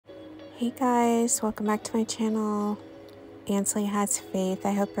Hey guys, welcome back to my channel. Ansley Has Faith.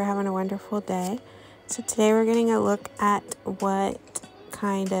 I hope you're having a wonderful day. So today we're getting a look at what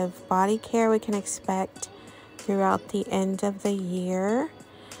kind of body care we can expect throughout the end of the year.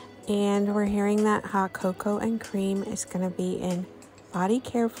 And we're hearing that hot cocoa and cream is going to be in body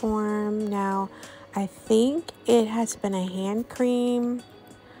care form. Now, I think it has been a hand cream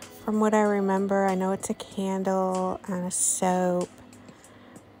from what I remember. I know it's a candle and a soap,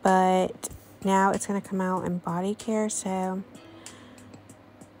 but now it's going to come out in body care, so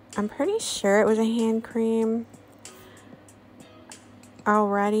I'm pretty sure it was a hand cream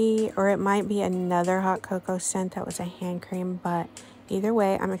already, or it might be another hot cocoa scent that was a hand cream, but either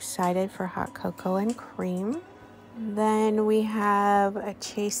way, I'm excited for hot cocoa and cream. Then we have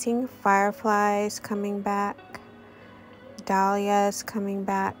Chasing Fireflies coming back, Dahlia's coming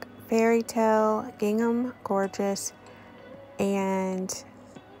back, Fairy Tale, Gingham Gorgeous, and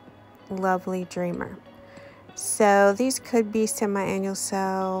Lovely Dreamer. So these could be semi-annual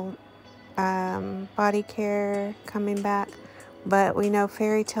sale body care coming back, but we know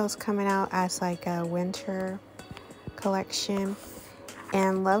Fairy Tale's coming out as like a winter collection.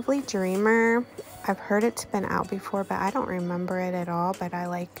 And Lovely Dreamer, I've heard it's been out before, but I don't remember it at all, but I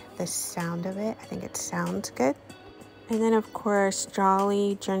like the sound of it. I think it sounds good. And then of course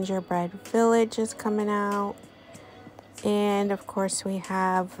Jolly Gingerbread Village is coming out. And of course we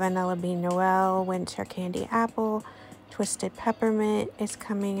have Vanilla Bean Noel, Winter Candy Apple, Twisted Peppermint is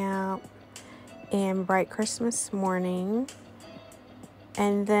coming out, and Bright Christmas Morning.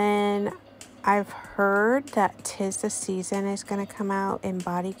 And then I've heard that 'Tis the Season is going to come out in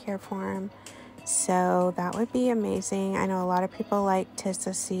body care form, so that would be amazing. I know a lot of people like 'Tis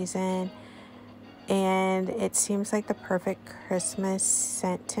the Season, and it seems like the perfect Christmas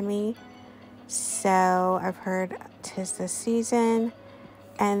scent to me. So I've heard 'Tis the Season.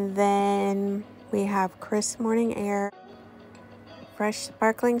 And then we have Crisp Morning Air, Fresh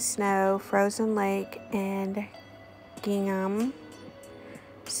Sparkling Snow, Frozen Lake, and Gingham.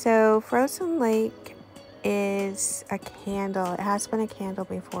 So Frozen Lake is a candle. It has been a candle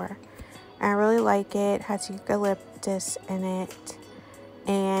before. I really like it. It has eucalyptus in it,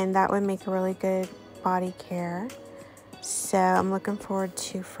 and that would make a really good body care. So I'm looking forward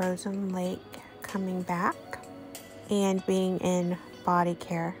to Frozen Lake coming back and being in body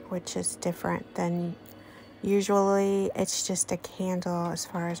care, which is different than usually. It's just a candle as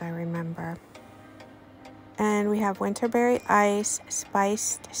far as I remember. And we have Winterberry Ice,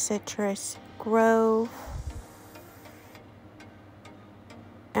 Spiced Citrus Grove,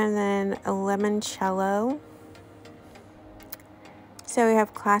 and then a Limoncello. So we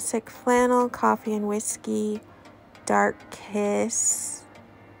have Classic Flannel, Coffee and Whiskey, Dark Kiss,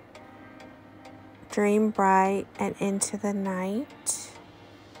 Dream Bright, and Into the Night.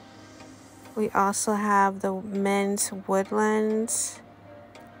 We also have the Men's Woodlands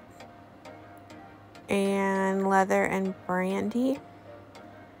and Leather and Brandy.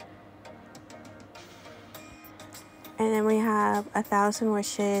 And then we have 1,000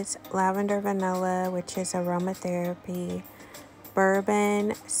 Wishes, Lavender Vanilla, which is aromatherapy,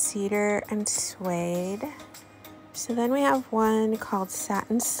 Bourbon, Cedar, and Suede. So then we have one called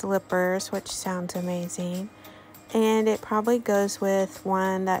Satin Slippers, which sounds amazing. And it probably goes with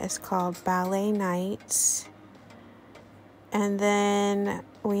one that is called Ballet Nights. And then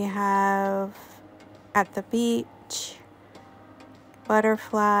we have At the Beach,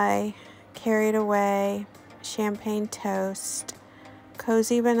 Butterfly, Carried Away, Champagne Toast,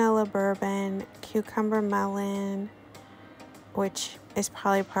 Cozy Vanilla Bourbon, Cucumber Melon, which is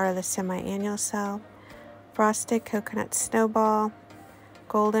probably part of the semi-annual sale, Frosted Coconut Snowball,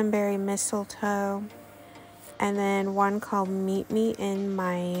 Golden Berry Mistletoe, and then one called Meet Me in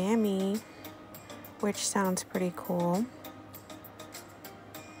Miami, which sounds pretty cool.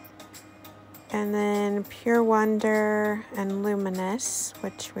 And then Pure Wonder and Luminous,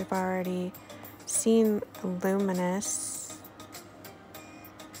 which we've already seen Luminous.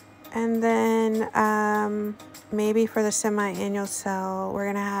 And then maybe for the semi-annual sale, we're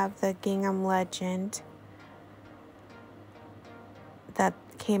going to have the Gingham Legend that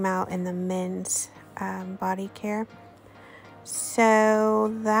came out in the men's body care.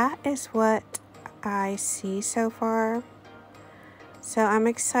 So that is what I see so far. So I'm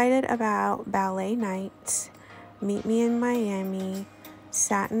excited about Ballet Nights, Meet Me in Miami,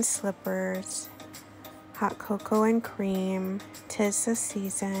 Satin Slippers, Hot Cocoa and Cream, 'Tis the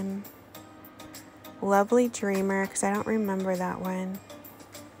Season, Lovely Dreamer, because I don't remember that one.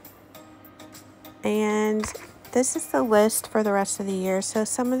 And this is the list for the rest of the year. So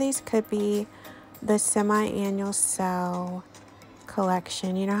some of these could be the semi-annual sale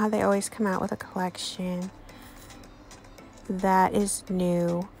collection. You know how they always come out with a collection that is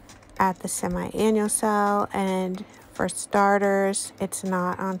new at the semi-annual sale, and for starters, it's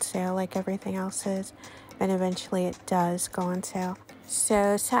not on sale like everything else is, and eventually it does go on sale.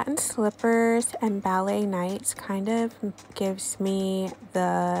 So satin slippers and ballet nights kind of gives me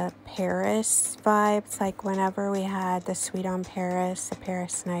the Paris vibes, like whenever we had the Sweet on Paris, the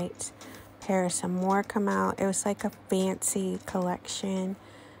Paris nights, Paris and more come out. It was like a fancy collection.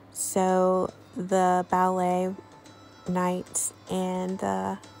 So the ballet nights and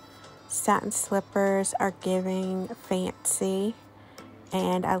the satin slippers are giving fancy,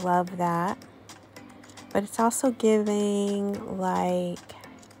 and I love that. But it's also giving, like,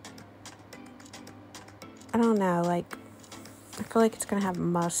 I don't know, like, I feel like it's gonna have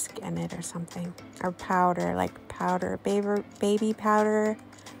musk in it or something, or powder, like powder, baby powder,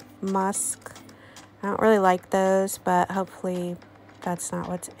 musk. I don't really like those, but hopefully that's not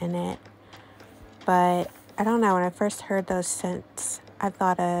what's in it. But I don't know, when I first heard those scents, I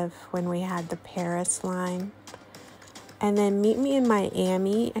thought of when we had the Paris line. And then Meet Me in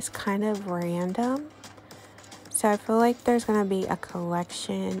Miami is kind of random. So I feel like there's going to be a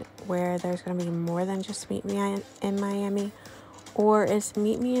collection where there's going to be more than just Meet Me in Miami. Or is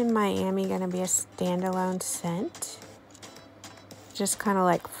Meet Me in Miami going to be a standalone scent? Just kind of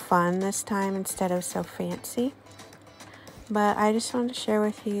like fun this time instead of so fancy. But I just wanted to share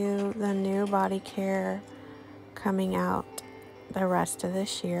with you the new body care coming out the rest of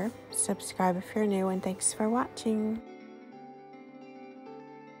this year. Subscribe if you're new, and thanks for watching.